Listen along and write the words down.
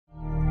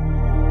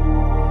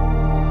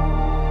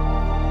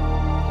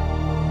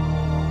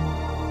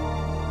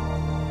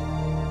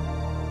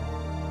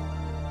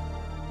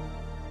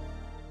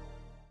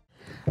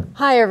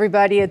Hi,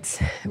 everybody. It's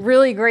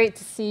really great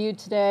to see you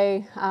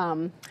today.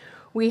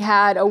 We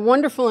had a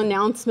wonderful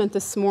announcement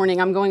this morning.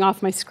 I'm going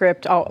off my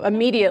script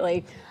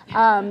immediately.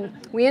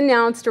 We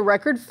announced a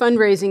record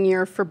fundraising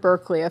year for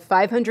Berkeley of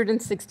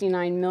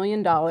 $569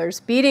 million,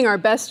 beating our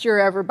best year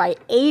ever by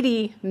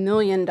 $80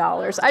 million.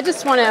 I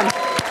just want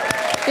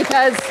to,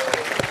 because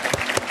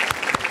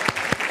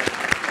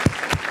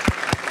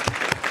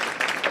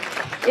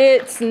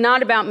it's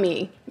not about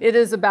me. It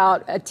is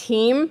about a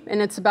team,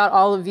 and it's about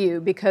all of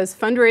you, because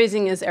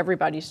fundraising is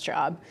everybody's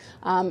job.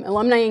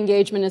 Alumni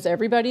engagement is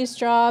everybody's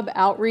job.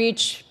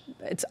 Outreach,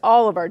 it's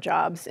all of our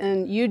jobs.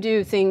 And you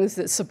do things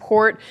that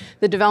support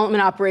the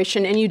development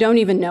operation, and you don't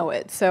even know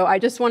it. So I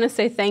just want to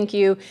say thank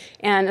you,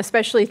 and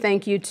especially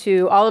thank you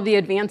to all of the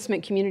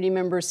advancement community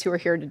members who are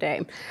here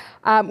today.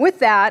 With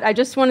that, I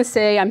just want to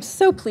say I'm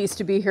so pleased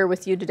to be here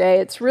with you today.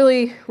 It's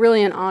really,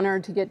 really an honor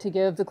to get to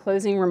give the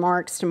closing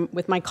remarks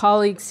with my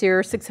colleagues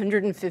here,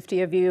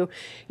 650 of you.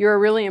 You're a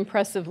really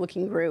impressive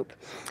looking group.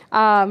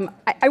 I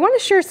want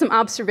to share some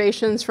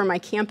observations from my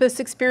campus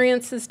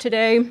experiences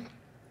today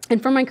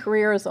and from my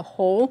career as a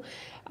whole.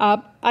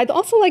 I'd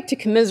also like to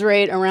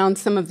commiserate around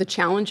some of the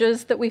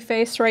challenges that we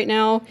face right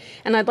now,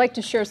 and I'd like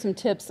to share some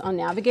tips on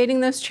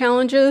navigating those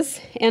challenges.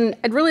 And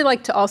I'd really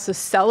like to also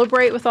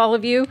celebrate with all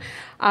of you.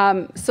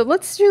 So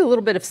let's do a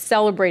little bit of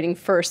celebrating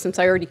first, since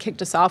I already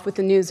kicked us off with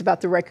the news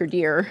about the record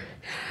year.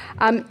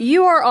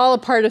 You are all a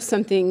part of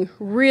something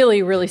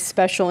really, really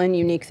special and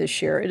unique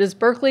this year. It is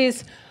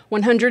Berkeley's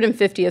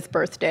 150th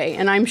birthday,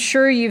 and I'm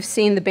sure you've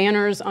seen the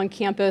banners on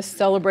campus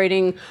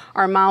celebrating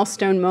our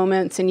milestone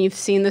moments, and you've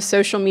seen the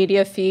social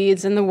media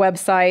feeds and the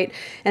website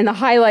and the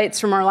highlights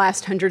from our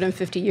last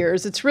 150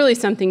 years. It's really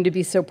something to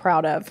be so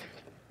proud of.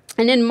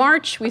 And in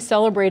March, we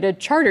celebrated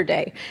Charter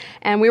Day,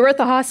 and we were at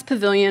the Haas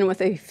Pavilion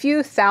with a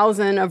few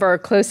thousand of our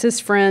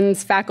closest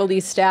friends,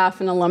 faculty,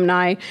 staff, and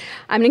alumni.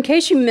 In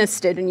case you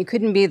missed it and you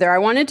couldn't be there, I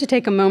wanted to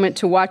take a moment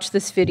to watch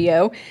this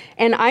video,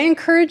 and I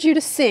encourage you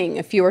to sing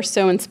if you are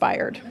so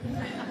inspired.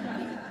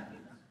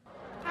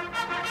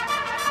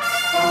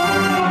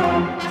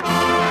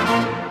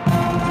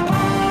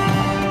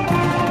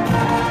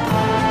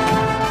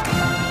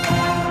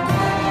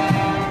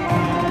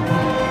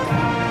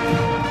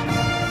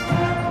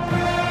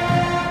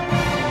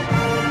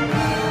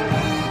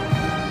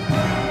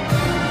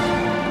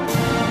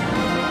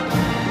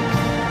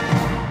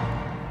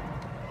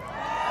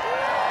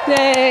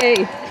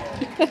 Yay!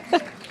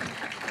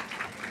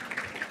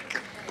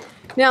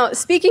 Now,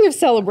 speaking of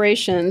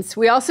celebrations,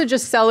 we also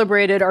just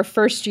celebrated our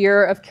first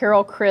year of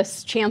Carol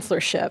Christ's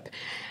chancellorship.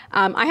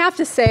 I have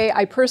to say,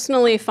 I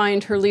personally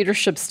find her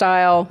leadership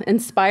style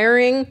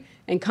inspiring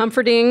and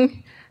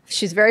comforting.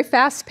 She's very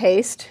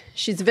fast-paced,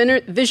 she's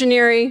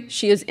visionary,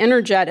 she is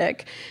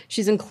energetic,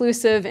 she's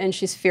inclusive, and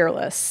she's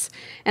fearless.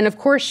 And of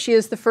course, she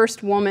is the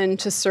first woman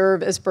to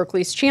serve as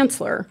Berkeley's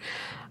chancellor.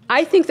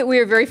 I think that we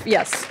are very,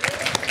 yes.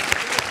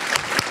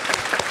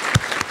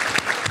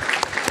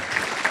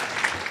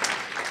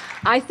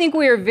 I think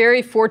we are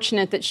very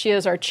fortunate that she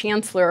is our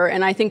chancellor,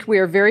 and I think we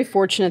are very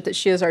fortunate that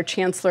she is our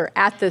chancellor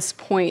at this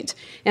point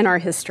in our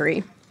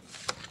history.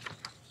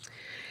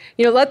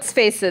 You know, let's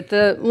face it,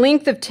 the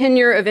length of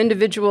tenure of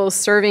individuals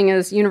serving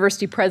as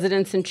university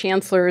presidents and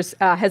chancellors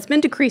has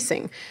been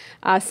decreasing.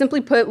 Simply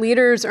put,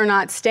 leaders are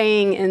not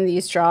staying in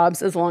these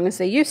jobs as long as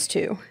they used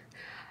to.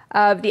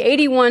 Of the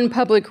 81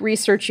 public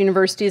research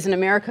universities in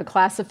America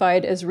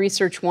classified as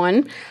Research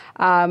 1,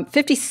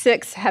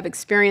 56 have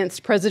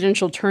experienced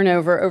presidential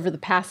turnover over the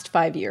past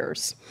 5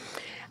 years.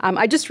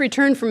 I just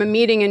returned from a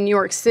meeting in New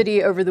York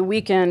City over the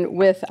weekend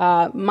with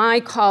my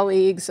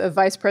colleagues of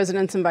vice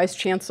presidents and vice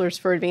chancellors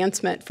for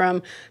advancement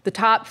from the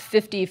top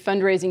 50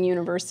 fundraising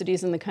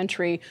universities in the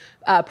country,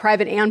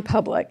 private and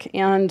public.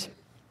 And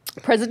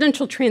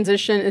presidential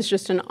transition is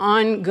just an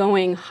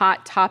ongoing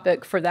hot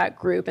topic for that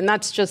group, and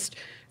that's just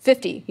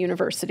 50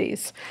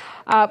 universities.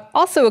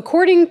 Also,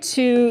 according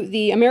to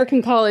the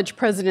American College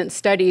President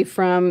study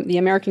from the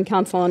American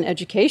Council on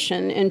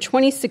Education, in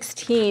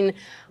 2016,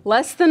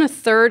 less than a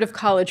third of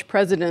college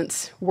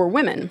presidents were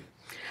women.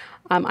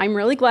 I'm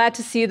really glad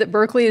to see that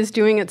Berkeley is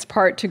doing its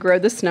part to grow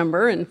this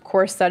number, and of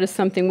course, that is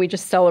something we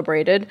just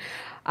celebrated.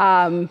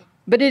 But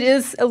it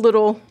is a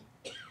little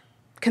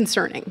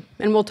concerning,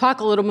 and we'll talk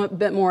a little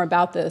bit more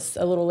about this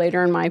a little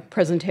later in my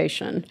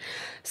presentation.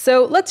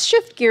 So let's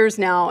shift gears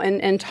now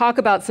and talk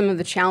about some of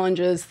the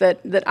challenges that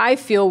I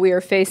feel we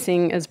are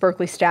facing as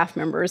Berkeley staff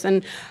members.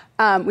 And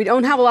we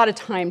don't have a lot of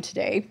time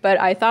today, but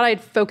I thought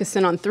I'd focus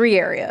in on 3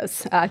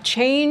 areas: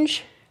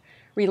 change,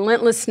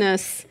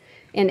 relentlessness,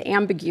 and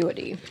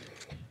ambiguity.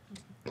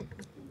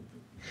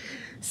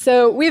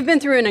 So we've been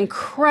through an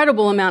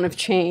incredible amount of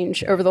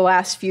change over the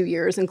last few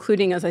years,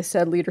 including, as I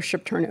said,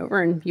 leadership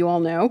turnover, and you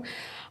all know.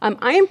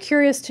 I am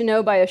curious to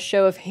know by a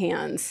show of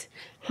hands,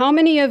 how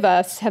many of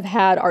us have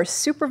had our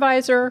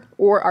supervisor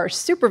or our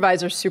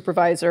supervisor's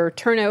supervisor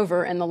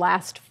turnover in the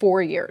last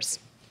 4 years?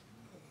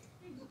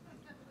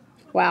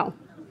 Wow.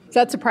 Is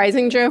that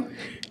surprising, Joe?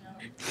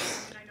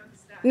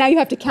 Now you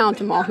have to count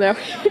them all, though.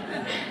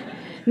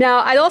 Now,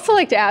 I'd also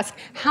like to ask,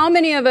 how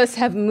many of us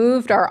have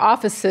moved our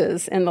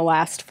offices in the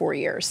last 4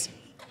 years?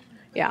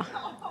 Yeah.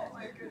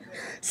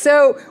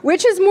 So,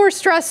 which is more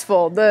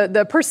stressful,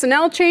 the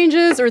personnel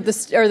changes or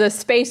the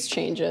space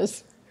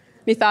changes?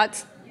 Any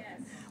thoughts?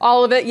 Yes.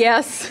 All of it,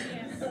 yes?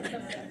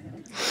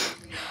 Yes.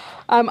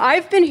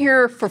 I've been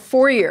here for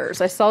 4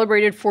 years. I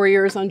celebrated 4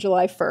 years on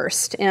July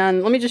 1st.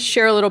 And let me just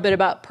share a little bit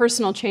about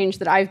personal change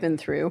that I've been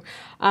through.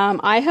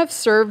 I have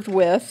served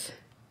with,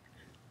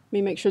 let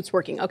me make sure it's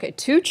working. Okay,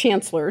 2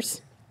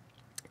 chancellors,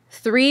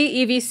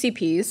 3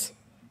 EVCPs,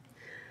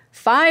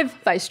 5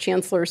 vice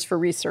chancellors for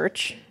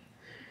research,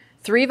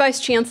 3 vice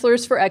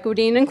chancellors for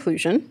equity and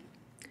inclusion,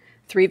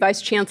 3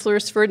 vice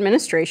chancellors for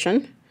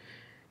administration,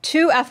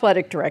 2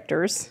 athletic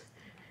directors,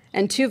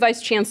 and 2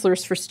 vice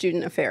chancellors for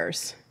student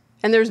affairs.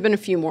 And there's been a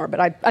few more, but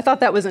I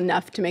thought that was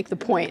enough to make the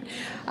point.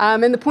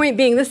 And the point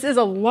being, this is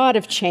a lot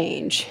of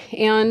change.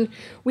 And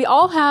we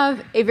all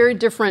have a very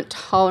different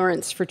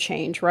tolerance for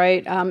change,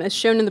 right? As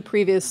shown in the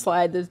previous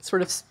slide, the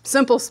sort of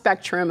simple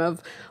spectrum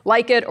of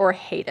like it or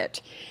hate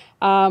it.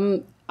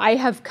 I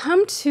have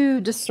come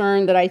to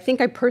discern that I think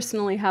I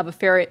personally have a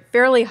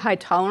fairly high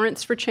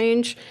tolerance for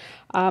change.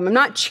 I'm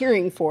not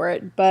cheering for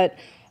it, but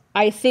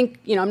I think,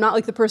 I'm not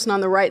like the person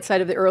on the right side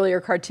of the earlier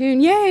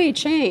cartoon, yay,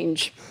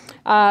 change.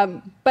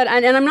 And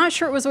I'm not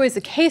sure it was always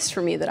the case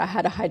for me that I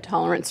had a high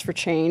tolerance for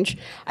change.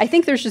 I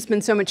think there's just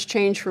been so much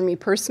change for me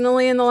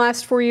personally in the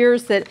last 4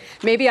 years that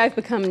maybe I've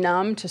become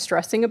numb to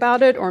stressing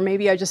about it, or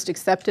maybe I just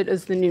accept it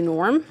as the new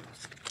norm.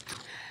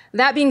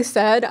 That being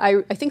said,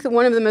 I think that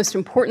one of the most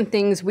important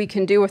things we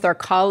can do with our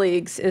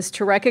colleagues is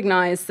to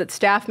recognize that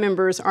staff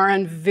members are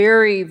on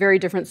very, very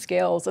different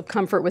scales of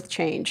comfort with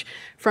change,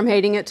 from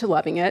hating it to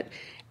loving it.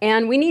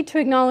 And we need to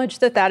acknowledge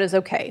that that is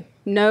okay.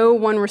 No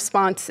one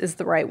response is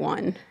the right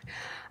one.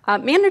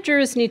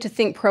 Managers need to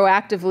think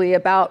proactively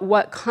about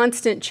what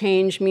constant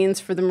change means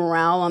for the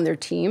morale on their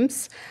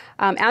teams.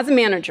 As a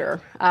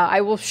manager,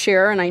 I will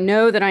share, and I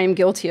know that I am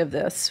guilty of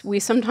this, we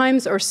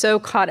sometimes are so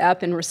caught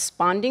up in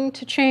responding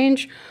to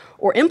change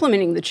or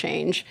implementing the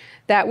change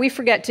that we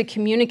forget to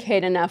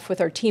communicate enough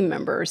with our team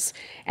members.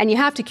 And you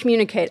have to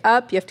communicate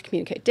up, you have to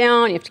communicate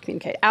down, you have to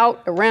communicate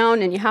out,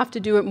 around, and you have to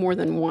do it more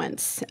than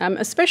once,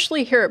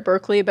 especially here at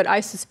Berkeley, but I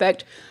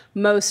suspect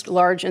most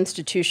large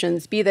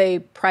institutions, be they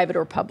private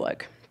or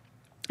public.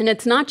 And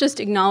it's not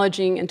just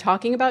acknowledging and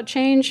talking about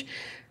change,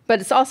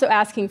 but it's also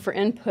asking for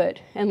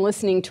input and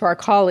listening to our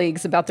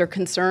colleagues about their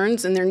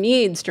concerns and their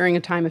needs during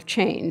a time of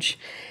change.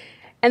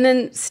 And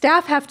then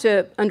staff have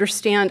to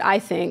understand, I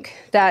think,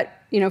 that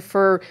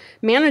for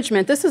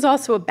management, this is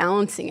also a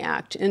balancing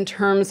act in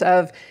terms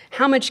of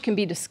how much can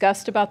be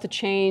discussed about the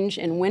change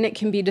and when it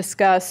can be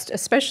discussed,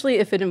 especially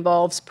if it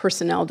involves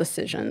personnel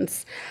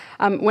decisions.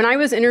 When I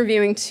was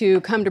interviewing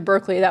to come to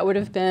Berkeley, that would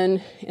have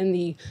been in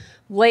the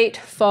late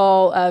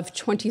fall of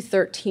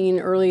 2013,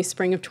 early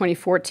spring of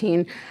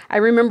 2014, I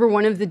remember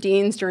one of the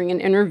deans during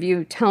an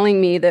interview telling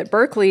me that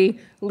Berkeley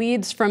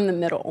leads from the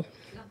middle.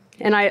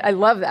 And I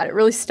love that. It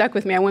really stuck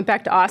with me. I went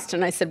back to Austin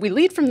and I said, we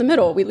lead from the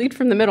middle, we lead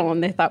from the middle.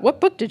 And they thought, what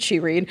book did she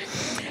read?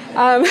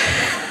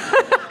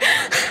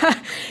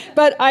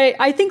 But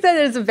I think that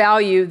is a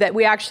value that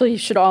we actually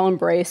should all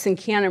embrace and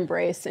can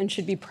embrace and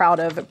should be proud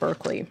of at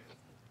Berkeley.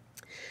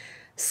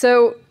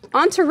 So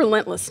on to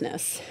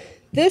relentlessness.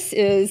 This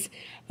is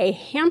a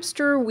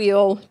hamster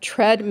wheel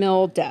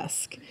treadmill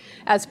desk,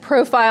 as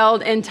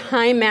profiled in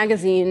Time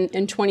magazine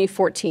in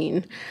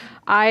 2014.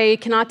 I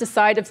cannot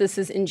decide if this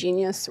is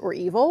ingenious or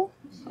evil,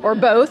 or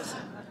both.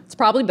 It's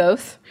probably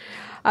both.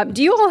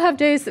 Do you all have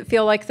days that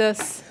feel like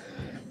this?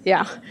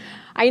 Yeah,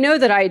 I know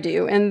that I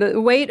do, and the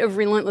weight of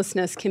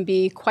relentlessness can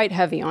be quite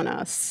heavy on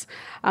us.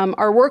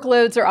 Our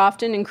workloads are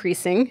often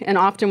increasing, and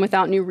often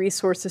without new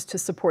resources to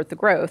support the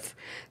growth.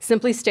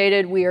 Simply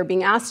stated, we are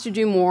being asked to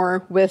do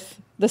more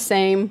with the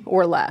same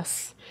or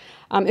less.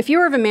 If you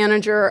are a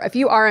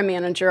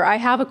manager, I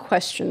have a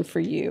question for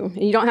you.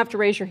 And you don't have to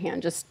raise your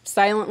hand, just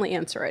silently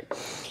answer it.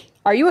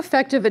 Are you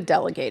effective at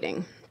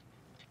delegating?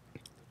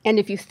 And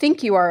if you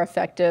think you are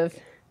effective,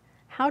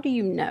 how do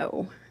you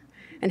know?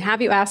 And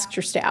have you asked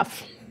your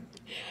staff?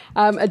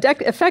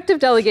 Effective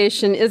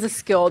delegation is a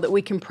skill that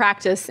we can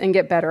practice and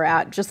get better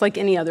at, just like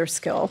any other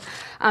skill.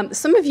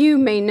 Some of you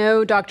may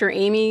know Dr.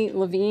 Amy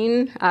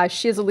Levine.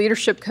 She is a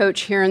leadership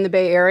coach here in the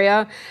Bay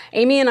Area.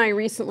 Amy and I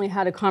recently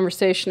had a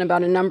conversation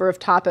about a number of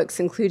topics,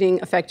 including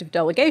effective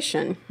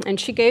delegation. And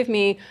she gave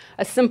me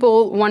a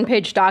simple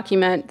one-page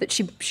document that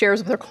she shares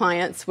with her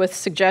clients with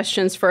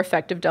suggestions for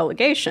effective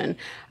delegation.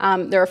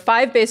 There are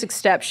 5 basic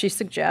steps she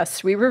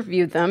suggests. We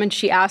reviewed them, and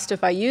she asked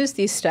if I used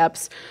these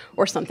steps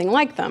or something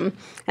like them.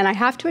 And I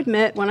have to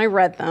admit, when I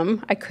read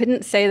them, I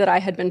couldn't say that I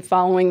had been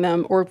following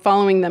them or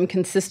following them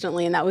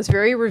consistently, and that was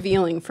very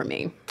revealing for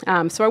me.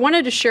 So I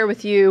wanted to share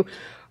with you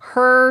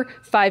her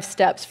 5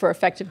 steps for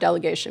effective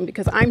delegation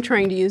because I'm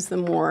trying to use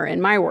them more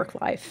in my work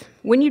life.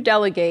 When you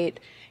delegate,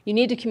 you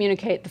need to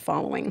communicate the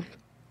following.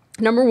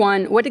 Number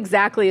 1, what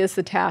exactly is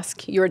the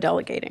task you're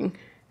delegating?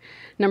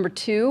 Number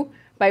 2,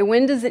 by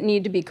when does it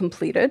need to be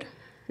completed?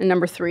 And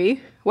number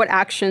 3, what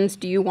actions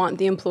do you want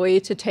the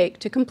employee to take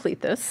to complete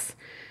this?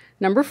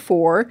 Number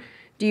 4,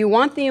 do you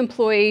want the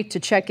employee to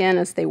check in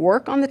as they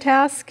work on the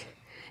task?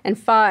 And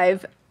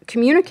 5,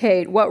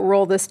 communicate what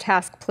role this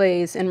task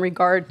plays in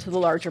regard to the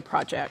larger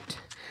project.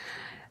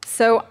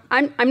 So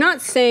I'm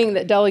not saying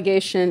that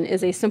delegation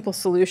is a simple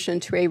solution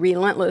to a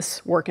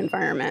relentless work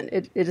environment.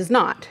 It is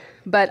not.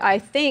 But I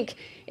think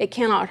it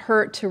cannot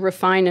hurt to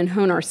refine and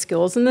hone our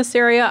skills in this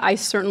area. I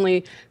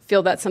certainly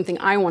feel that's something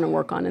I want to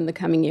work on in the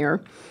coming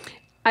year.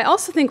 I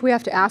also think we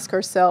have to ask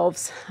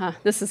ourselves,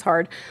 this is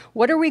hard,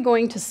 what are we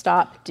going to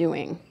stop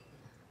doing?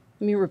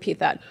 Let me repeat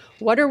that.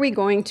 What are we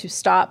going to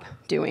stop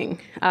doing?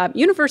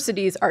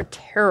 Universities are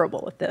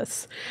terrible at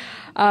this.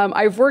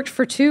 I've worked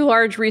for 2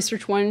 large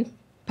Research One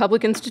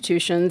public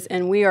institutions,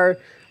 and we are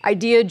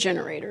idea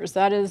generators.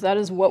 That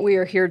is what we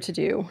are here to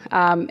do.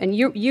 And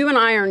you and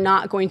I are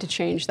not going to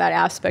change that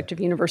aspect of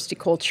university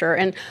culture,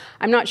 and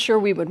I'm not sure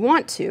we would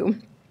want to.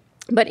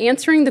 But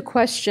answering the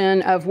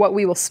question of what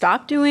we will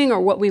stop doing or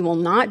what we will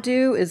not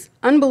do is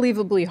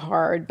unbelievably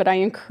hard, but I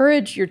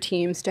encourage your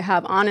teams to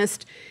have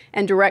honest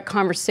and direct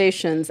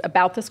conversations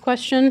about this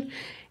question,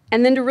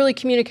 and then to really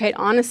communicate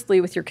honestly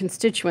with your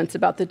constituents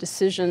about the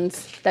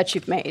decisions that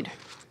you've made.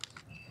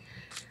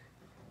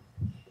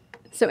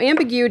 So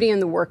ambiguity in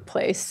the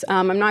workplace.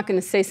 I'm not going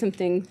to say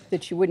something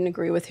that you wouldn't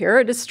agree with here.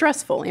 It is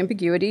stressful.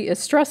 Ambiguity is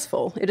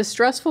stressful. It is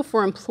stressful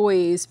for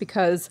employees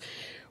because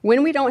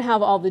when we don't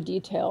have all the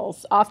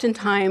details,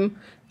 oftentimes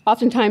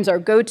our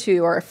go-to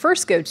or our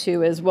first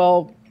go-to is,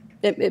 well,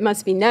 it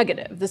must be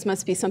negative. This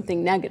must be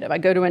something negative. I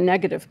go to a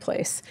negative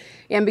place.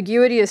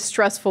 Ambiguity is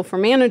stressful for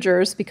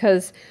managers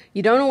because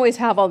you don't always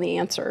have all the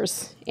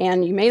answers,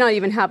 and you may not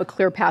even have a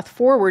clear path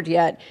forward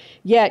yet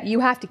you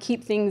have to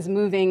keep things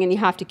moving and you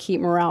have to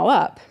keep morale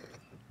up.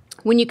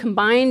 When you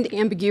combine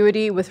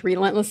ambiguity with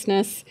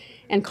relentlessness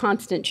and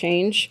constant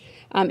change,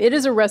 it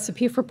is a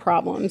recipe for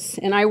problems,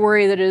 and I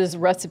worry that it is a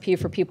recipe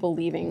for people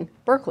leaving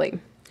Berkeley.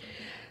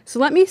 So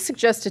let me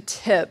suggest a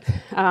tip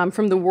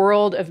from the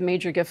world of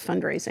major gift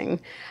fundraising.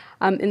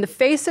 In the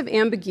face of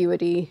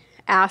ambiguity,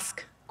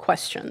 ask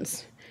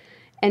questions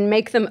and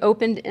make them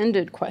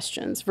open-ended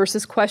questions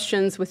versus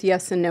questions with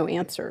yes and no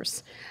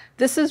answers.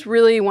 This is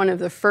really one of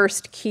the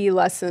first key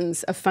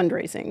lessons of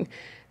fundraising.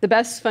 The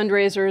best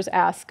fundraisers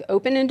ask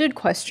open-ended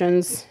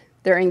questions,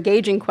 they're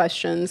engaging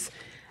questions,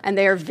 and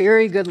they are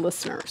very good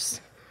listeners.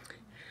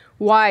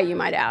 Why, you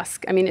might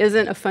ask? I mean,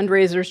 isn't a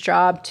fundraiser's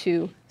job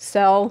to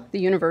sell the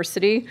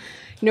university?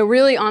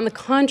 Really, on the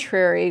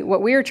contrary,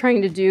 what we are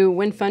trying to do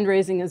when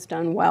fundraising is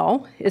done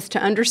well is to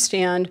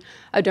understand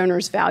a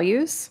donor's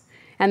values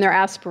and their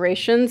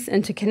aspirations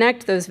and to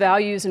connect those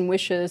values and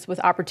wishes with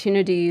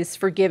opportunities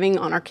for giving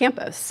on our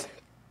campus.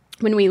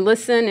 When we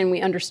listen and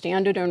we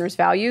understand a donor's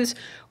values,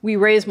 we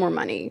raise more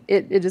money.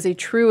 It is a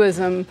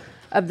truism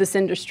of this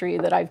industry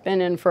that I've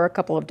been in for a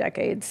couple of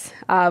decades.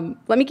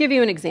 Let me give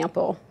you an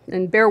example,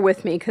 and bear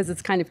with me because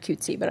it's kind of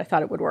cutesy, but I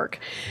thought it would work.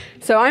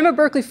 So I'm a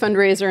Berkeley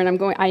fundraiser,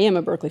 and I am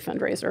a Berkeley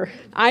fundraiser.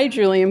 I,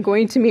 Julie, am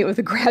going to meet with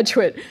a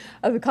graduate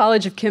of the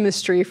College of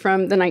Chemistry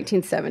from the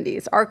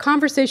 1970s. Our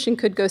conversation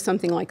could go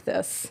something like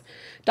this.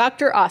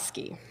 Dr.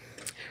 Oski,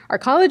 our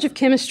College of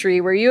Chemistry,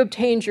 where you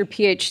obtained your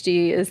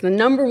PhD, is the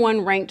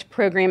 #1 ranked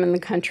program in the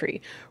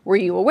country. Were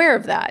you aware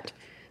of that?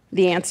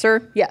 The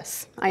answer,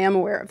 yes, I am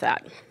aware of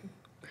that.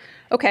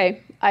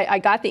 Okay, I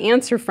got the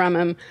answer from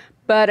him,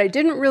 but I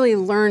didn't really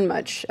learn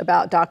much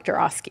about Dr.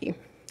 Oski.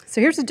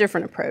 So here's a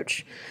different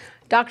approach.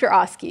 Dr.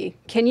 Oski,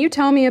 can you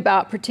tell me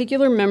about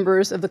particular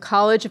members of the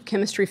College of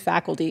Chemistry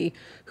faculty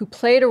who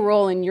played a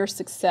role in your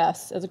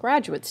success as a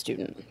graduate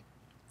student?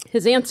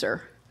 His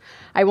answer,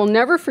 I will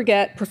never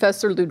forget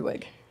Professor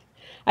Ludwig.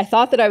 I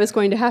thought that I was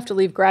going to have to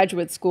leave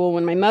graduate school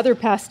when my mother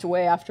passed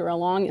away after a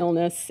long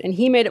illness, and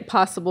he made it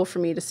possible for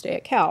me to stay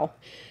at Cal,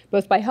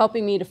 both by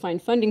helping me to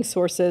find funding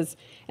sources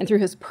and through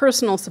his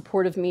personal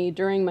support of me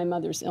during my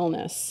mother's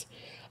illness.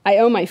 I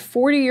owe my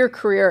 40-year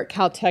career at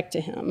Caltech to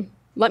him.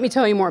 Let me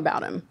tell you more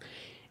about him.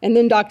 And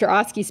then Dr.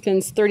 Oski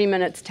spends 30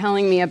 minutes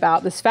telling me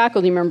about this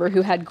faculty member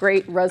who had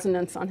great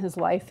resonance on his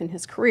life and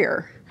his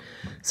career.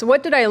 So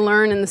what did I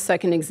learn in the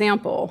second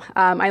example?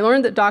 I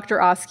learned that Dr.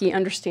 Oski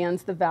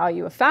understands the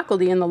value of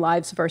faculty in the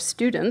lives of our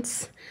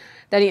students,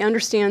 that he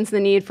understands the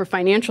need for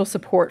financial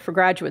support for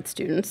graduate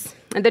students,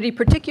 and that he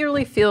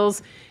particularly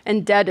feels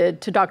indebted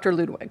to Dr.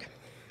 Ludwig.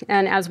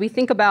 And as we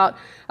think about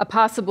a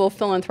possible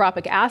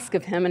philanthropic ask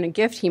of him and a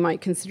gift he might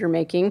consider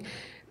making,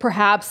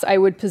 perhaps I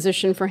would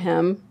position for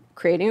him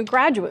creating a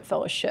graduate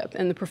fellowship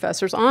in the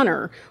professor's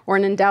honor, or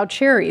an endowed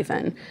chair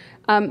even.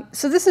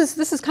 So this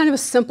is kind of a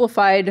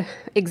simplified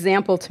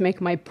example to make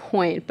my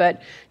point,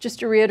 but just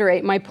to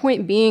reiterate, my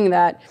point being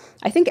that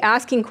I think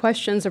asking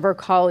questions of our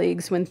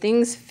colleagues when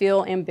things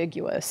feel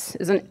ambiguous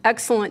is an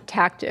excellent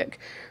tactic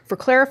for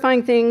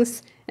clarifying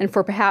things and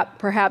for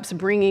perhaps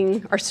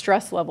bringing our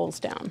stress levels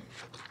down.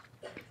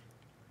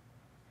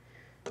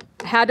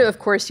 I had to, of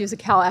course, use a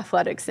Cal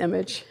Athletics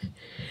image.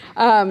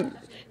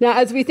 Now,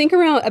 as we think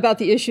about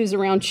the issues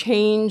around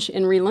change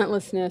and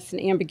relentlessness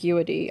and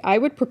ambiguity, I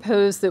would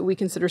propose that we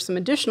consider some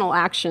additional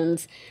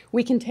actions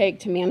we can take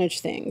to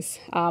manage things.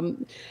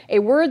 A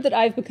word that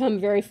I've become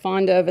very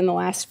fond of in the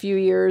last few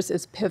years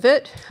is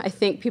pivot. I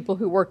think people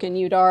who work in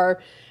UDAR,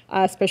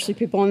 especially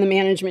people on the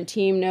management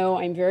team, know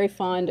I'm very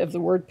fond of the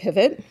word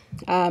pivot.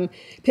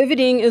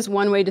 Pivoting is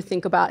one way to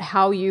think about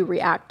how you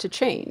react to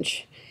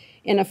change.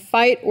 In a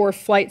fight or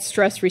flight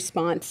stress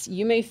response,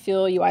 you may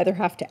feel you either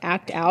have to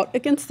act out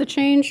against the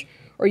change,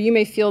 or you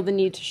may feel the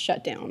need to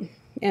shut down,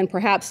 and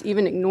perhaps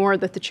even ignore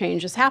that the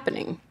change is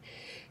happening.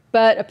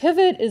 But a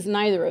pivot is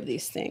neither of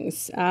these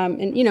things.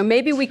 And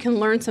maybe we can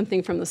learn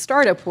something from the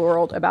startup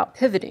world about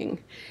pivoting.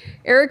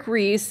 Eric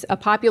Ries, a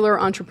popular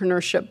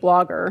entrepreneurship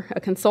blogger, a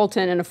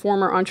consultant, and a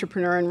former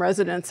entrepreneur in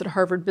residence at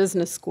Harvard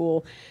Business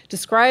School,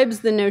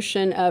 describes the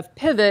notion of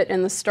pivot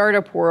in the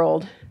startup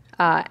world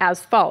as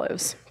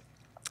follows.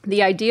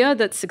 The idea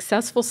that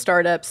successful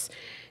startups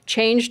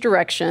change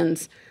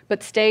directions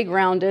but stay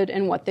grounded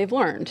in what they've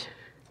learned.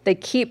 They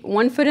keep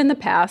one foot in the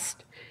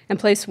past and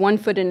place one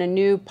foot in a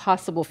new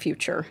possible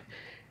future.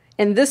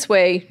 In this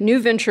way,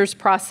 new ventures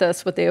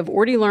process what they have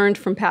already learned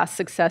from past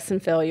success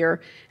and failure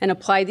and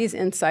apply these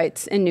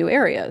insights in new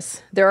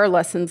areas. There are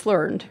lessons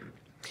learned.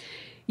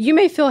 You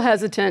may feel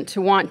hesitant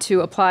to want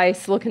to apply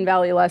Silicon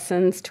Valley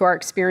lessons to our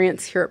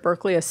experience here at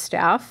Berkeley as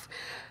staff,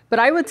 but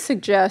I would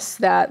suggest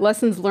that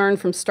lessons learned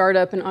from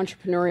startup and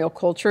entrepreneurial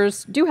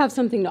cultures do have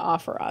something to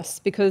offer us,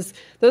 because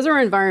those are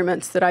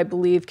environments that I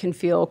believe can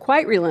feel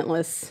quite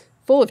relentless,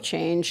 full of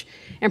change,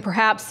 and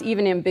perhaps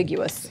even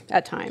ambiguous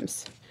at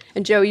times.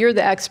 And Joe, you're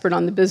the expert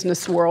on the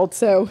business world,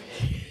 so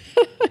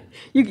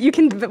you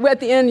can, at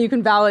the end, you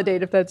can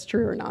validate if that's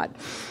true or not.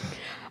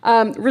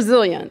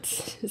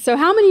 Resilience. So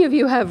how many of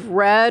you have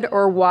read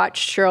or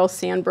watched Sheryl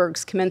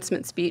Sandberg's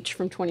commencement speech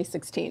from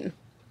 2016?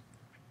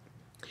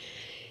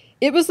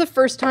 It was the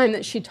first time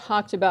that she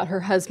talked about her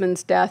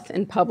husband's death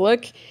in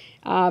public.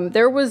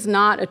 There was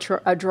not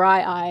a dry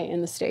eye in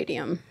the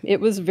stadium.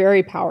 It was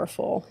very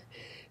powerful.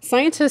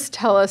 Scientists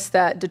tell us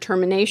that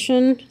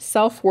determination,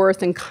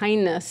 self-worth, and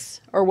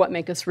kindness are what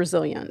make us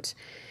resilient.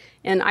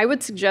 And I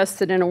would suggest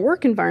that in a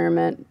work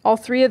environment, all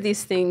three of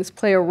these things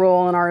play a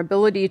role in our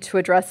ability to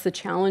address the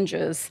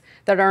challenges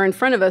that are in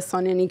front of us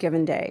on any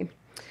given day.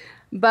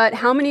 But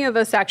how many of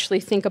us actually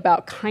think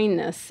about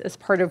kindness as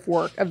part of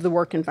the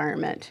work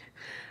environment?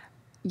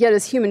 Yet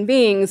as human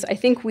beings, I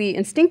think we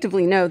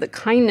instinctively know that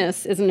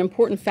kindness is an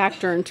important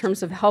factor in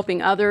terms of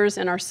helping others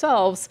and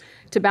ourselves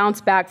to bounce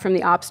back from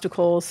the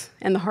obstacles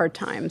and the hard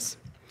times.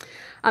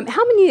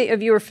 How many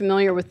of you are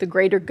familiar with the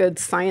Greater Good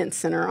Science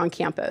Center on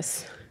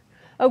campus?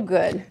 Oh,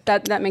 good.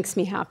 That makes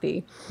me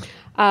happy.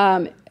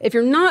 If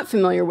you're not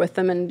familiar with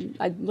them, and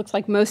it looks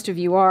like most of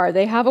you are,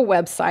 they have a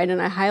website,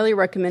 and I highly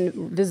recommend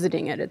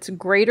visiting it. It's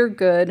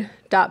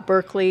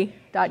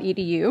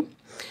greatergood.berkeley.edu.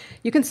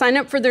 You can sign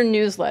up for their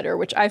newsletter,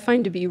 which I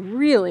find to be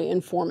really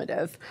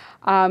informative.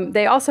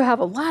 They also have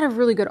a lot of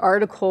really good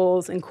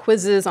articles and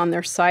quizzes on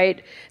their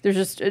site.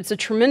 It's a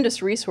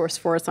tremendous resource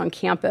for us on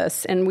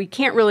campus, and we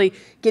can't really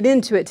get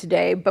into it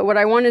today, but what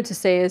I wanted to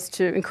say is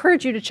to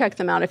encourage you to check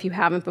them out if you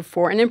haven't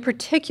before. And in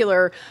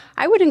particular,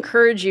 I would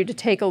encourage you to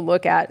take a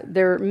look at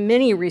their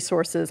many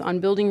resources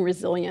on building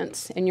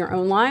resilience in your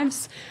own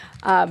lives,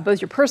 both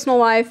your personal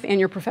life and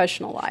your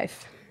professional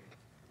life.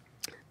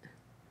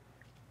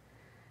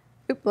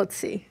 Let's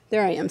see,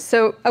 there I am.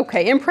 So,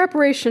 okay, in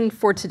preparation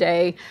for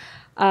today,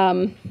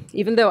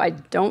 even though I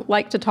don't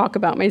like to talk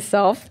about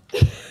myself,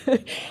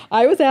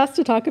 I was asked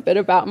to talk a bit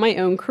about my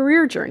own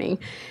career journey.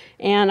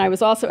 And I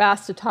was also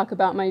asked to talk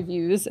about my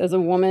views as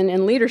a woman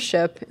in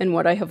leadership and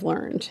what I have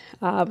learned.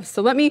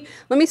 So let me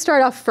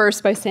start off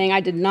first by saying I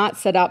did not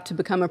set out to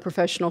become a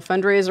professional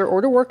fundraiser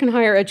or to work in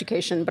higher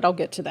education, but I'll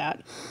get to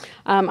that.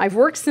 I've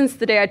worked since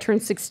the day I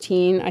turned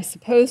 16. I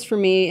suppose for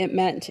me it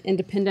meant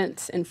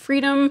independence and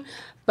freedom,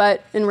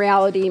 but in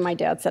reality, my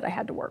dad said I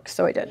had to work,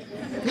 so I did.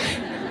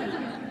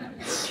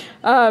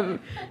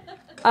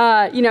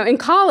 In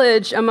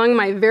college, among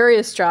my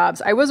various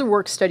jobs, I was a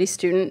work-study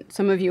student.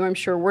 Some of you, I'm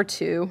sure, were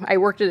too. I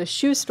worked at a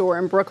shoe store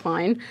in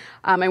Brookline.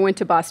 I went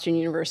to Boston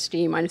University.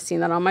 You might have seen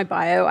that on my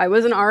bio. I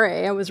was an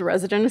RA. I was a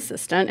resident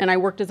assistant, and I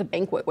worked as a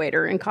banquet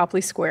waiter in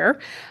Copley Square.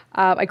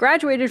 I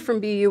graduated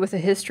from BU with a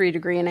history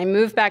degree, and I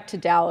moved back to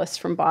Dallas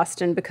from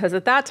Boston because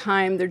at that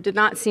time, there did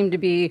not seem to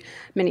be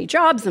many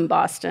jobs in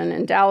Boston,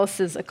 and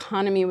Dallas's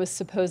economy was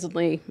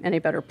supposedly in a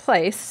better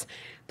place.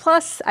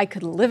 Plus, I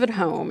could live at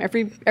home.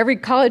 Every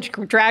college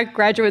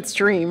graduate's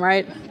dream,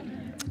 right?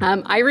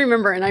 I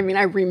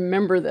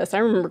remember this. I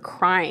remember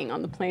crying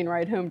on the plane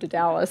ride home to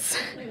Dallas.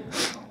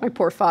 My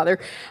poor father.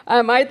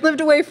 I'd lived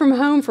away from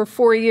home for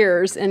 4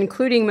 years,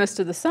 including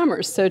most of the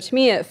summers. So to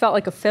me, it felt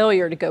like a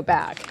failure to go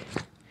back.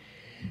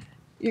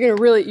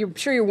 I'm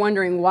sure you're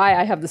wondering why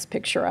I have this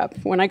picture up.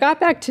 When I got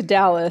back to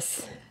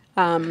Dallas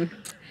and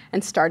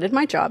started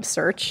my job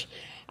search,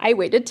 I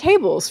waited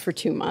tables for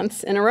 2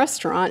 months in a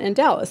restaurant in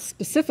Dallas.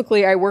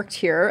 Specifically, I worked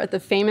here at the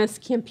famous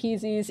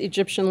Campese's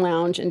Egyptian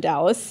Lounge in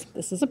Dallas.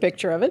 This is a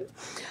picture of it.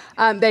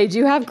 They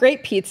do have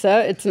great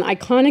pizza. It's an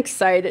iconic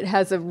site. It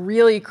has a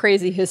really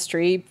crazy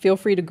history. Feel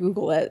free to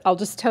Google it. I'll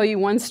just tell you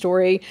one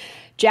story.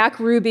 Jack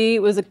Ruby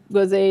was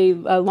a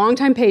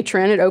longtime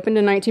patron. It opened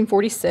in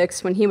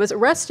 1946. When he was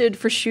arrested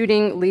for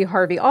shooting Lee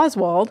Harvey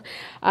Oswald,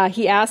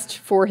 he asked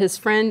for his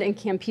friend and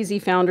Campisi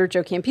founder,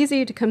 Joe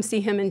Campisi, to come see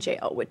him in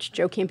jail, which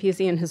Joe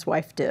Campisi and his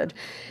wife did.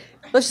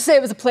 Let's just say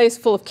it was a place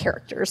full of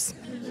characters.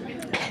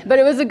 But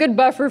it was a good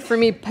buffer for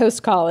me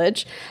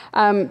post-college.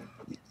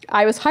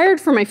 I was hired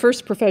for my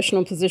first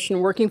professional position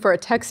working for a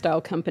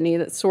textile company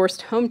that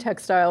sourced home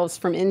textiles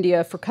from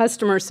India for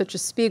customers such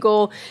as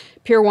Spiegel,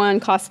 Pier 1,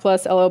 Cost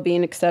Plus, LL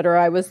Bean, et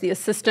cetera. I was the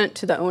assistant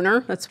to the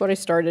owner. That's what I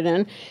started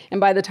in. And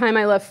by the time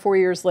I left 4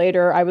 years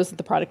later, I was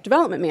the product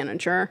development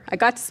manager. I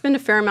got to spend a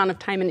fair amount of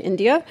time in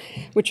India,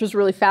 which was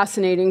really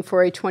fascinating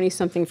for a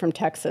 20-something from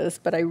Texas.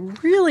 But I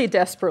really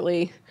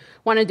desperately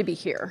wanted to be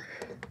here.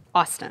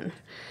 Austin.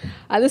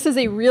 This is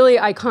a really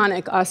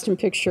iconic Austin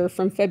picture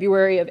from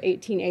February of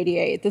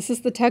 1888. This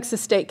is the Texas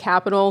State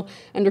Capitol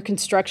under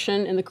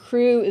construction, and the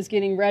crew is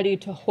getting ready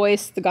to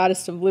hoist the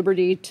Goddess of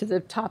Liberty to the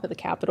top of the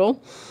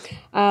Capitol.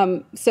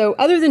 So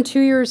other than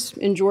 2 years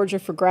in Georgia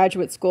for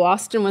graduate school,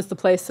 Austin was the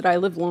place that I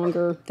lived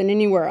longer than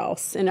anywhere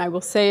else, and I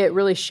will say it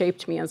really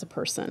shaped me as a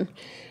person.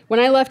 When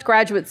I left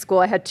graduate school,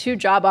 I had 2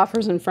 job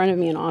offers in front of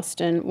me in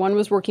Austin. One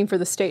was working for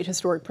the State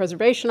Historic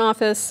Preservation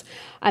Office,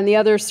 and the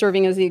other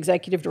serving as the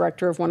executive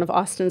director of one of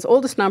Austin's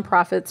oldest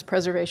nonprofits,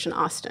 Preservation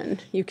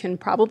Austin. You can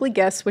probably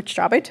guess which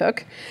job I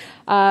took,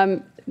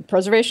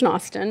 Preservation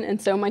Austin,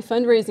 and so my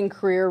fundraising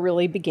career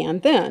really began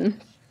then.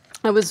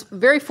 I was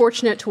very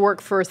fortunate to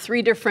work for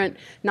 3 different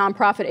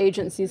nonprofit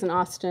agencies in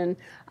Austin,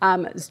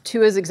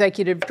 2 as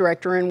executive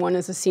director and 1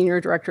 as a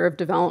senior director of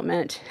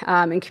development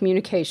and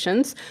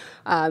communications.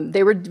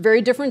 They were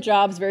very different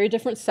jobs, very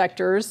different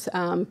sectors,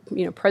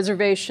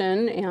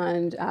 preservation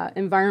and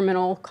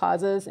environmental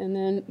causes, and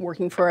then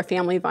working for a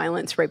family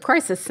violence rape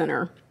crisis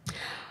center.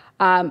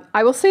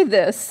 I will say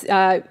this.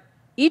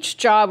 Each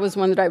job was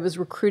one that I was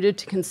recruited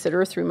to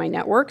consider through my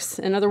networks.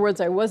 In other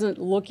words, I wasn't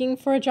looking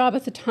for a job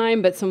at the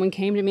time, but someone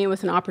came to me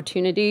with an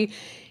opportunity,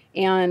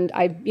 and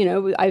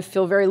I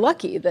feel very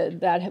lucky that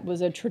that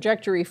was a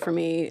trajectory for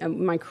me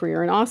in my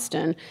career in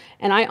Austin.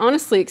 And I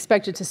honestly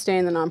expected to stay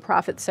in the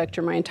nonprofit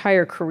sector my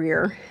entire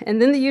career.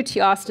 And then the UT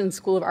Austin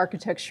School of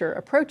Architecture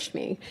approached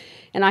me,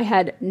 and I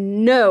had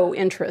no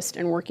interest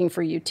in working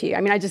for UT.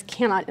 I mean, I just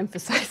cannot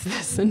emphasize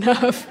this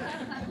enough.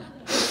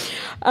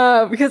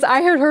 Because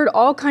I had heard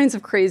all kinds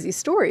of crazy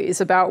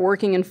stories about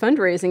working in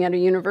fundraising at a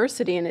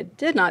university, and it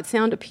did not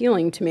sound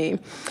appealing to me.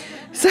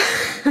 So,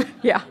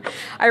 yeah,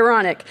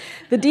 ironic.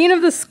 The dean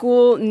of the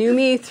school knew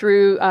me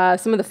through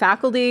some of the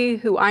faculty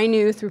who I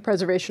knew through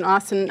Preservation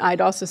Austin. I'd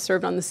also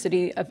served on the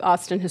City of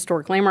Austin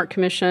Historic Landmark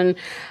Commission.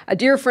 A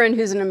dear friend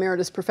who's an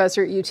emeritus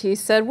professor at UT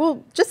said,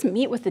 well, just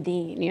meet with the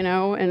dean,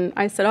 And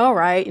I said, all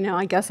right,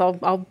 I guess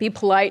I'll be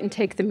polite and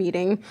take the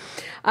meeting.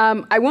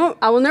 I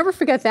will never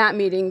forget that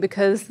meeting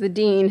because the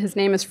dean, his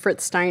name is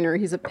Fritz Steiner,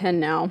 he's at Penn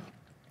now.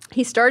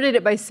 He started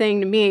it by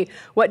saying to me,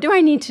 what do I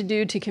need to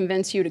do to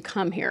convince you to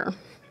come here?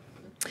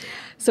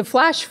 So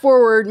flash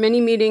forward many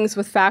meetings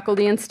with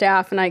faculty and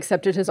staff, and I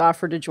accepted his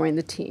offer to join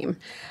the team.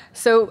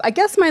 So I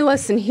guess my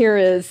lesson here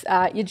is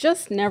you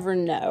just never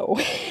know.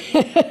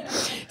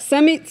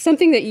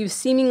 Something that you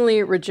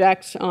seemingly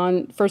reject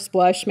on first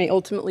blush may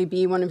ultimately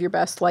be one of your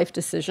best life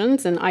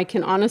decisions, and I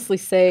can honestly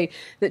say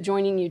that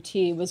joining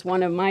UT was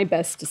one of my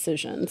best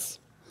decisions.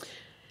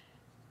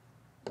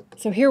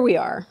 So here we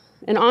are.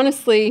 And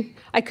honestly,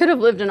 I could have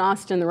lived in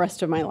Austin the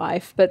rest of my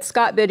life, but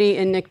Scott Biddy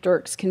and Nick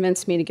Dirks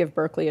convinced me to give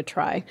Berkeley a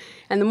try.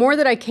 And the more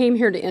that I came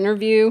here to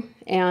interview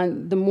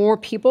and the more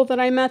people that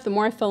I met, the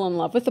more I fell in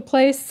love with the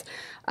place.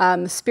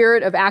 The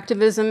spirit of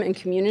activism and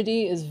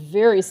community is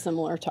very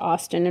similar to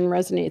Austin and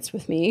resonates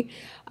with me.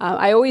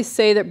 I always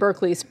say that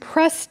Berkeley's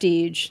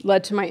prestige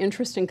led to my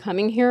interest in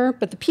coming here,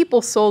 but the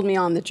people sold me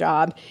on the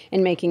job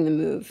in making the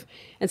move.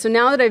 And so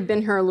now that I've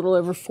been here a little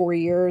over 4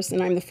 years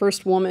and I'm the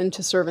first woman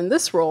to serve in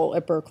this role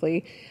at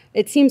Berkeley,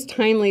 it seems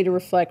timely to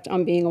reflect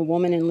on being a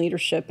woman in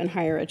leadership in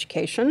higher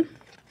education.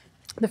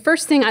 The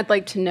first thing I'd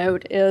like to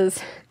note is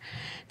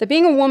that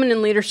being a woman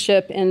in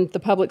leadership in the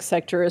public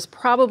sector is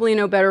probably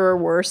no better or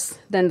worse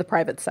than the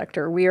private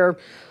sector. We are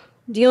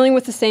dealing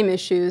with the same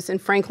issues,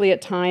 and frankly,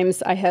 at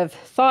times, I have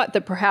thought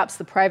that perhaps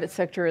the private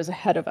sector is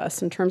ahead of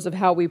us in terms of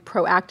how we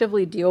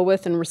proactively deal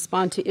with and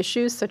respond to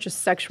issues such as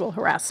sexual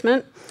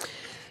harassment.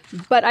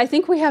 But I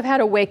think we have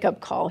had a wake-up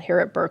call here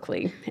at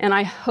Berkeley, and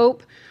I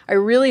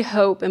really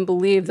hope and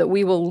believe that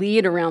we will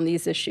lead around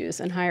these issues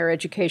in higher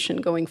education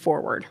going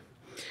forward.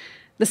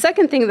 The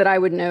second thing that I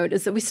would note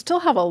is that we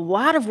still have a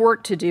lot of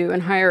work to do in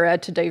higher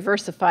ed to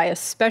diversify,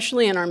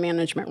 especially in our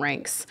management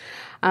ranks.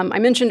 I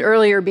mentioned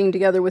earlier being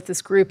together with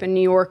this group in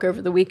New York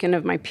over the weekend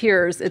of my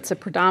peers. It's a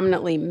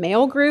predominantly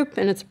male group,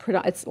 and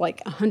it's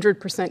like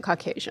 100%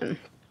 Caucasian.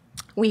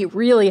 We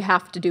really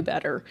have to do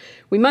better.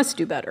 We must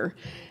do better.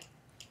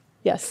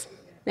 Yes,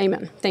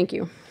 amen. Thank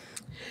you.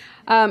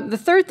 The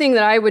third thing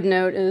that I would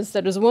note is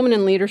that as a woman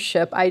in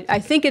leadership, I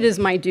think it is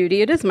my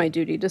duty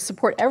to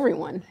support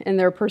everyone in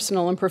their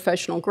personal and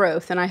professional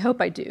growth, and I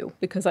hope I do,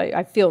 because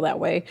I feel that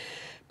way.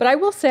 But I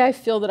will say I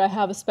feel that I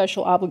have a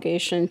special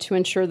obligation to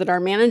ensure that our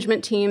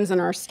management teams and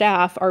our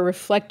staff are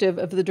reflective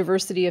of the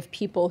diversity of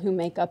people who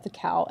make up the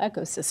Cal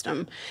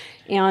ecosystem.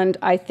 And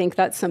I think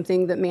that's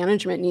something that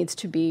management needs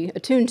to be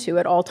attuned to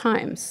at all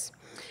times.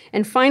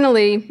 And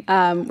finally,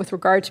 with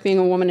regard to being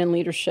a woman in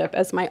leadership,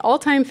 as my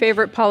all-time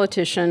favorite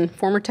politician,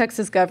 former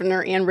Texas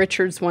Governor Ann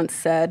Richards once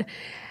said,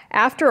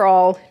 after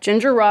all,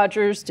 Ginger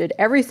Rogers did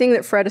everything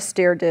that Fred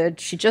Astaire did.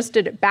 She just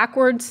did it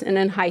backwards and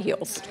in high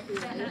heels.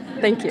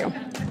 Thank you.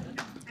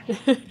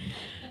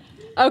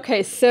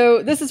 Okay,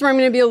 so this is where I'm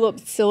going to be a little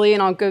silly,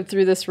 and I'll go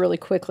through this really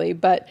quickly,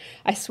 but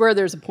I swear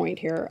there's a point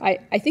here.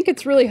 I think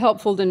it's really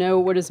helpful to know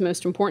what is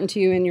most important to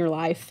you in your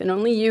life, and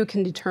only you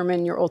can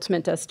determine your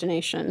ultimate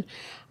destination.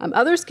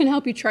 Others can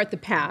help you chart the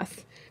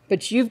path,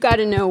 but you've got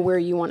to know where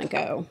you want to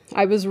go.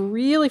 I was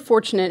really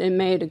fortunate in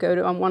May to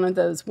go on one of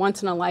those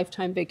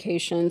once-in-a-lifetime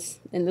vacations,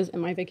 and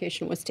my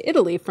vacation was to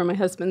Italy for my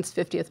husband's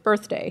 50th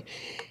birthday.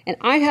 And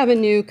I have a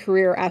new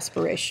career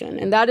aspiration,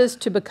 and that is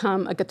to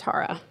become a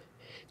guitarra.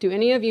 Do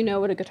any of you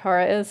know what a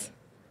guitarra is?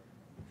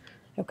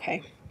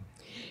 Okay.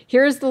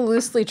 Here's the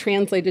loosely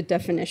translated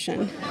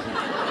definition.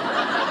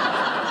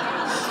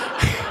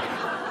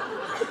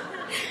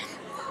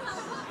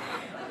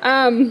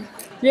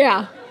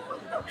 Yeah.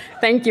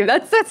 Thank you.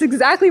 That's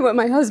exactly what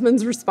my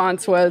husband's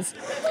response was.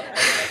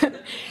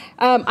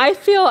 I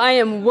feel I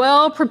am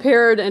well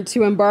prepared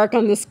to embark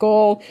on this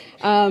goal.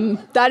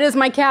 That is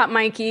my cat,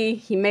 Mikey.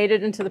 He made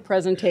it into the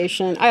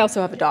presentation. I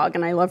also have a dog,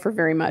 and I love her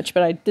very much,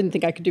 but I didn't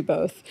think I could do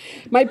both.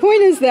 My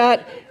point is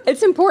that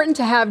it's important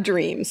to have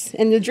dreams,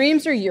 and the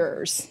dreams are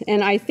yours.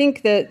 And I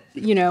think that,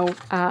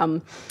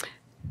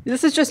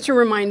 this is just to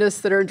remind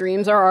us that our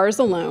dreams are ours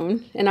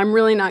alone, and I'm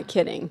really not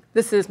kidding.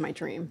 This is my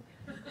dream.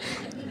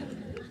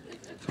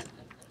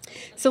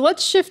 So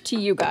let's shift to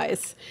you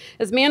guys.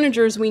 As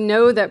managers, we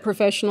know that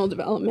professional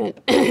development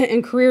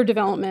and career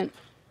development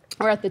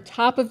are at the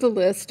top of the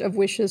list of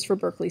wishes for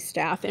Berkeley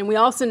staff. And we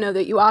also know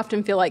that you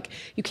often feel like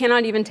you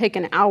cannot even take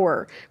an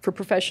hour for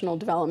professional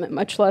development,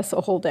 much less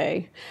a whole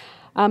day.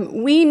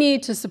 We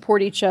need to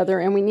support each other,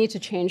 and we need to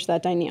change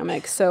that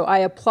dynamic. So I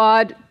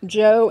applaud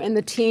Joe and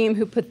the team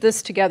who put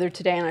this together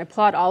today, and I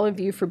applaud all of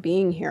you for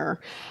being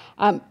here.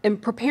 In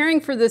preparing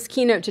for this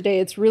keynote today,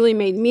 it's really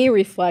made me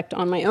reflect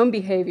on my own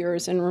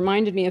behaviors and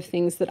reminded me of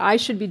things that I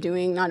should be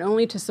doing, not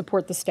only to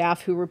support the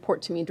staff who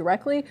report to me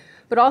directly,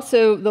 but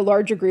also the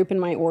larger group in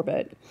my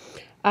orbit.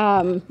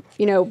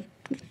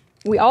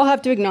 We all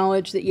have to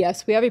acknowledge that,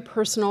 yes, we have a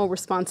personal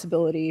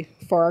responsibility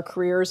for our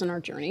careers and our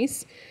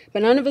journeys,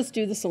 but none of us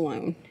do this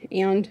alone.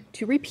 And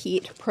to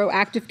repeat,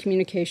 proactive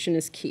communication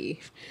is key.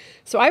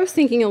 So I was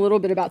thinking a little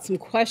bit about some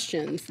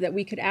questions that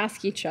we could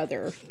ask each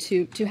other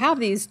to have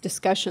these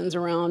discussions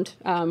around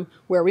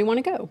where we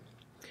want to go.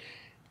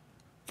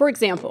 For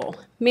example,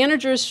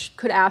 managers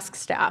could ask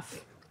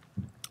staff,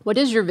 what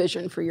is your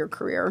vision for your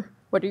career?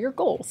 What are your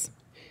goals?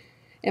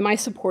 Am I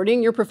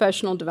supporting your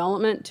professional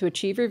development to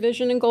achieve your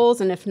vision and goals?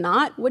 And if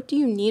not, what do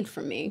you need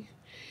from me?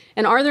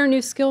 And are there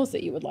new skills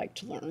that you would like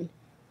to learn?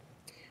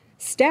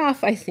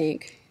 Staff, I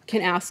think,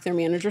 can ask their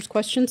managers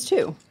questions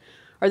too.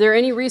 Are there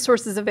any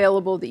resources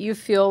available that you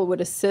feel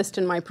would assist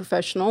in my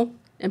professional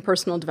and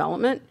personal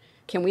development?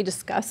 Can we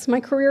discuss my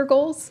career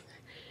goals?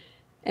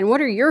 And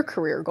what are your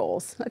career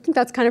goals? I think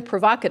that's kind of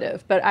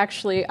provocative, but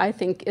actually I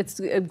think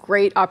it's a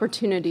great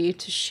opportunity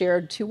to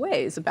share two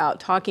ways about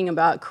talking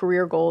about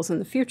career goals in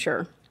the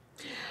future.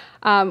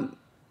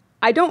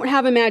 I don't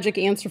have a magic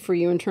answer for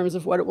you in terms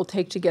of what it will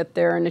take to get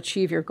there and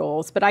achieve your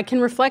goals, but I can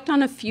reflect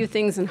on a few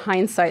things in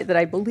hindsight that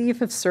I believe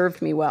have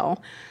served me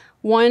well.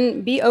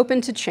 1, be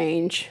open to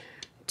change.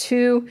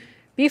 2,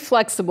 be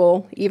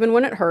flexible, even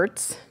when it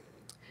hurts.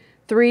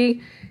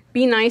 3,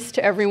 be nice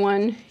to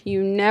everyone.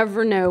 You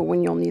never know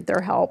when you'll need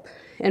their help.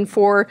 And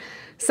 4,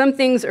 some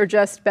things are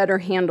just better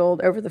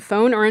handled over the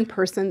phone or in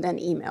person than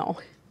email.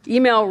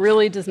 Email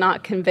really does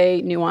not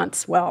convey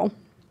nuance well.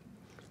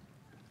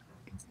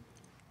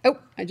 Oh,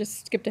 I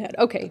just skipped ahead.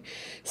 Okay,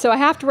 so I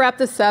have to wrap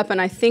this up,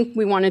 and I think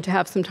we wanted to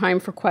have some time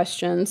for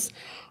questions.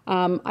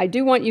 I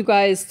do want you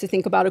guys to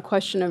think about a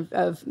question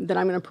that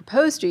I'm going to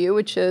propose to you,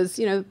 which is,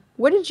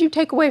 what did you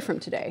take away from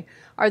today?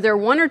 Are there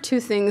 1 or 2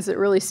 things that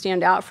really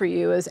stand out for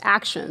you as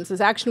actions, as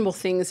actionable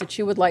things that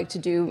you would like to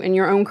do in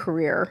your own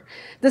career?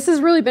 This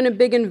has really been a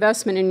big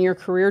investment in your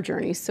career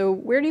journey, so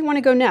where do you want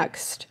to go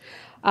next?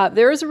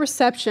 There is a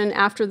reception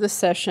after this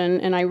session,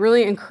 and I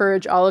really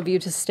encourage all of you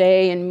to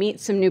stay and meet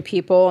some new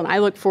people, and I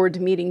look forward to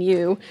meeting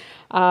you.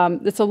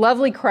 It's a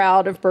lovely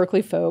crowd of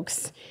Berkeley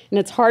folks, and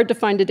it's hard to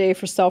find a day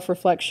for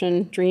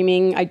self-reflection,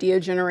 dreaming, idea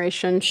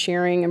generation,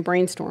 sharing, and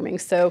brainstorming,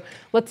 so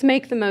let's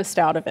make the most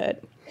out of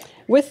it.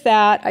 With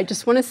that, I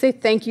just want to say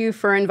thank you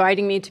for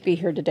inviting me to be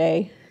here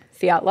today.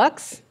 Fiat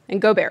Lux,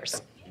 and go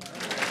Bears.